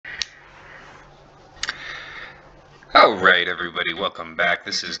All right, everybody, welcome back.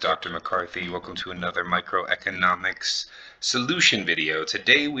 This is Dr. McCarthy. Welcome to another microeconomics solution video.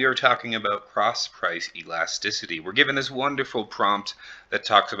 Today we are talking about cross-price elasticity. We're given this wonderful prompt that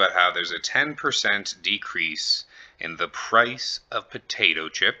talks about how there's a 10% decrease in the price of potato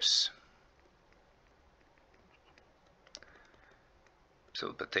chips.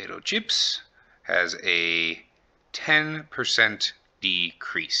 So potato chips has a 10%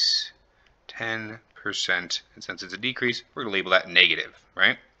 decrease. 10%, and since it's a decrease, we're going to label that negative,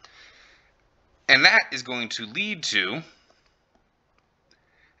 right? And that is going to lead to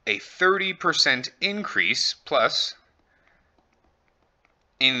a 30% increase plus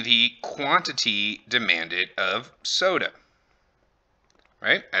in the quantity demanded of soda,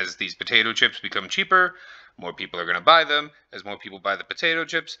 right? As these potato chips become cheaper, more people are going to buy them. As more people buy the potato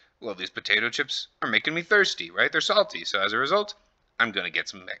chips, well, these potato chips are making me thirsty, right? They're salty. So as a result, I'm going to get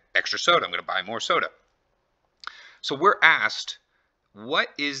some extra soda. I'm going to buy more soda. So we're asked, what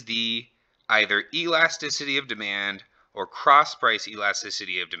is the either elasticity of demand or cross-price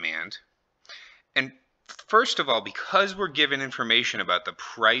elasticity of demand? And first of all, because we're given information about the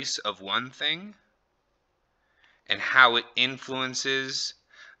price of one thing and how it influences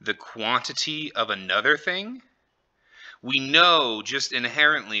the quantity of another thing, we know just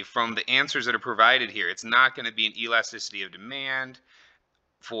inherently from the answers that are provided here, it's not going to be an elasticity of demand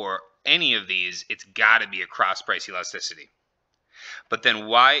for any of these. It's got to be a cross-price elasticity. But then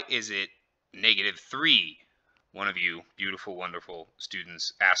why is it -3? One of you beautiful, wonderful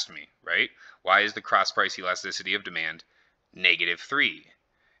students asked me, right? Why is the cross-price elasticity of demand -3?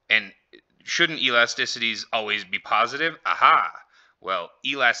 And shouldn't elasticities always be positive? Aha! Well,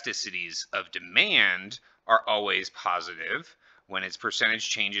 elasticities of demand are always positive when it's percentage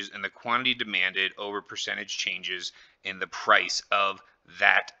changes in the quantity demanded over percentage changes in the price of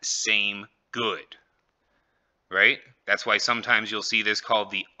that same good, right? That's why sometimes you'll see this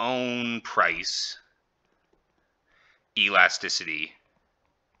called the own price elasticity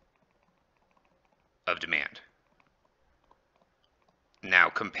of demand. Now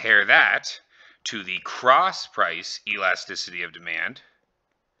compare that to the cross-price elasticity of demand,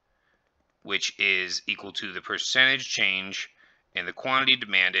 which is equal to the percentage change in the quantity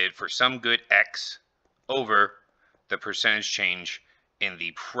demanded for some good X over the percentage change in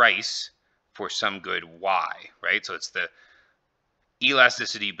the price for some good Y, right? So it's the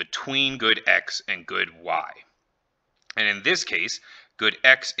elasticity between good X and good Y. And in this case, good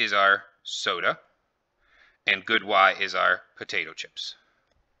X is our soda, and good Y is our potato chips.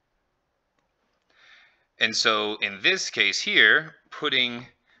 And so in this case here, putting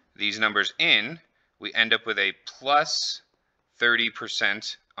these numbers in, we end up with a plus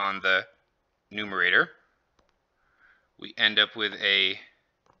 30% on the numerator. We end up with a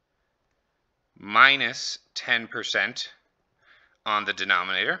minus 10% on the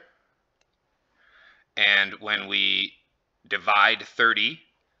denominator. And when we divide 30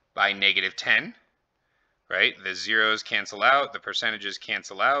 by -10, right, the zeros cancel out, the percentages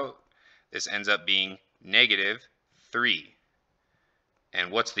cancel out. This ends up being -3.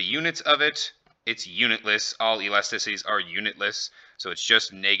 And what's the units of it? It's unitless. All elasticities are unitless, so it's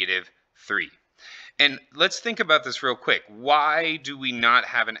just -3. And let's think about this real quick. Why do we not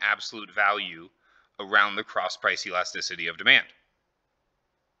have an absolute value around the cross-price elasticity of demand?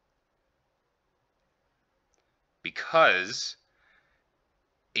 Because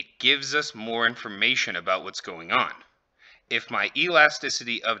it gives us more information about what's going on. If my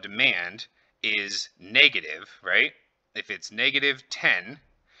elasticity of demand is negative, right? If it's -10,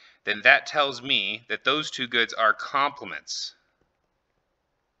 then that tells me that those two goods are complements,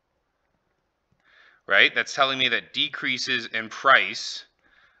 right? That's telling me that decreases in price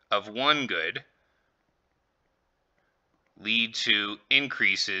of one good lead to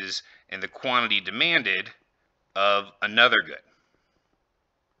increases in the quantity demanded of another good.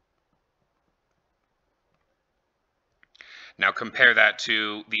 Now compare that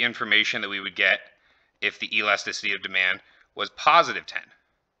to the information that we would get if the elasticity of demand was +10.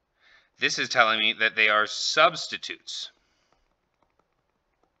 This is telling me that they are substitutes,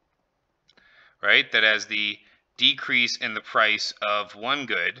 right? That as the decrease in the price of one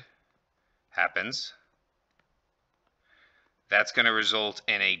good happens, that's going to result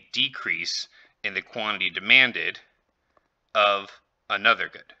in a decrease in the quantity demanded of another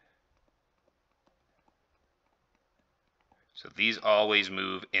good. So these always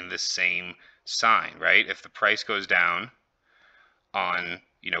move in the same sign, right? If the price goes down on,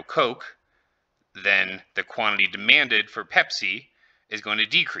 Coke, then the quantity demanded for Pepsi is going to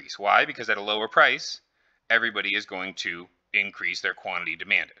decrease. Why? Because at a lower price, everybody is going to increase their quantity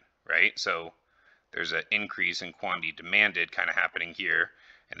demanded, right? So there's an increase in quantity demanded kind of happening here,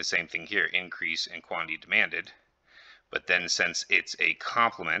 and the same thing here, increase in quantity demanded. But then since it's a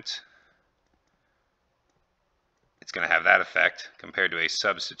complement, it's going to have that effect compared to a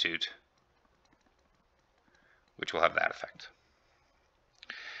substitute, which will have that effect.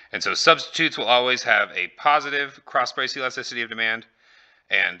 And so substitutes will always have a positive cross-price elasticity of demand,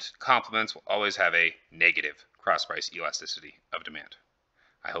 and complements will always have a negative cross-price elasticity of demand.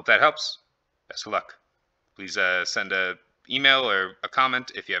 I hope that helps. Best of luck. Please send an email or a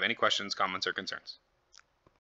comment if you have any questions, comments, or concerns.